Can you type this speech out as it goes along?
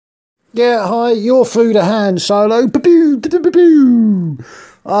Yeah, hi, you're through the hand solo.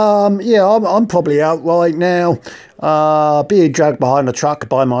 Yeah, I'm probably out right now, being dragged behind a truck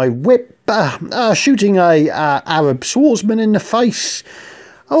by my whip, shooting a Arab swordsman in the face,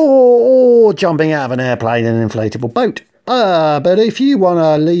 or jumping out of an airplane in an inflatable boat. But if you want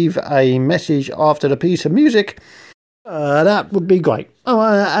to leave a message after the piece of music, that would be great. Oh,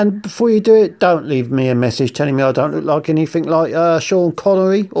 and before you do it, don't leave me a message telling me I don't look like anything like Sean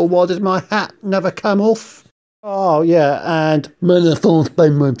Connery, or why does my hat never come off? Oh, yeah, and Renaissance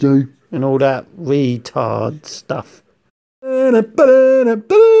Ben with you, and all that retard stuff.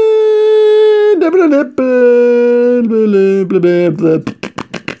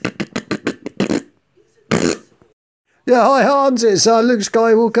 Yeah, hi Hans, it's Luke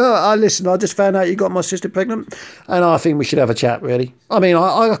Skywalker. Listen, I just found out you got my sister pregnant, and I think we should have a chat, really. I mean,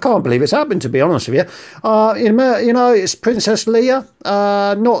 I can't believe it's happened, to be honest with you. It's Princess Leia,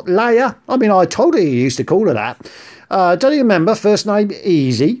 not Leia. I mean, I told her you used to call her that. Don't you remember, first name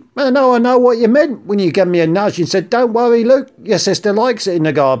Easy? No, I know what you meant when you gave me a nudge and said, don't worry, Luke, your sister likes it in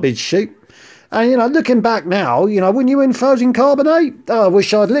the garbage chute. And, looking back now, when you were in frozen carbonate, I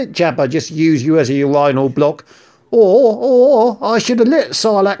wish I'd let Jabba just use you as a urinal block. Or I should have let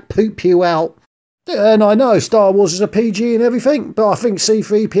Sarlacc poop you out. And I know Star Wars is a PG and everything, but I think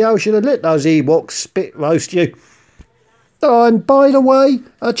C-3PO should have let those Ewoks spit roast you. Oh, and by the way,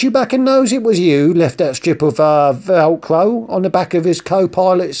 Chewbacca knows it was you who left that strip of Velcro on the back of his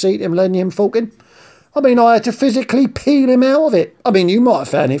co-pilot seat in Millennium Falcon. I mean, I had to physically peel him out of it. I mean, you might have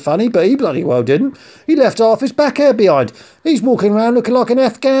found it funny, but he bloody well didn't. He left half his back hair behind. He's walking around looking like an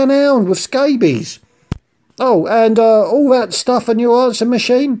Afghan hound with scabies. Oh, and all that stuff in your answer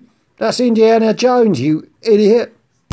machine? That's Indiana Jones, you idiot.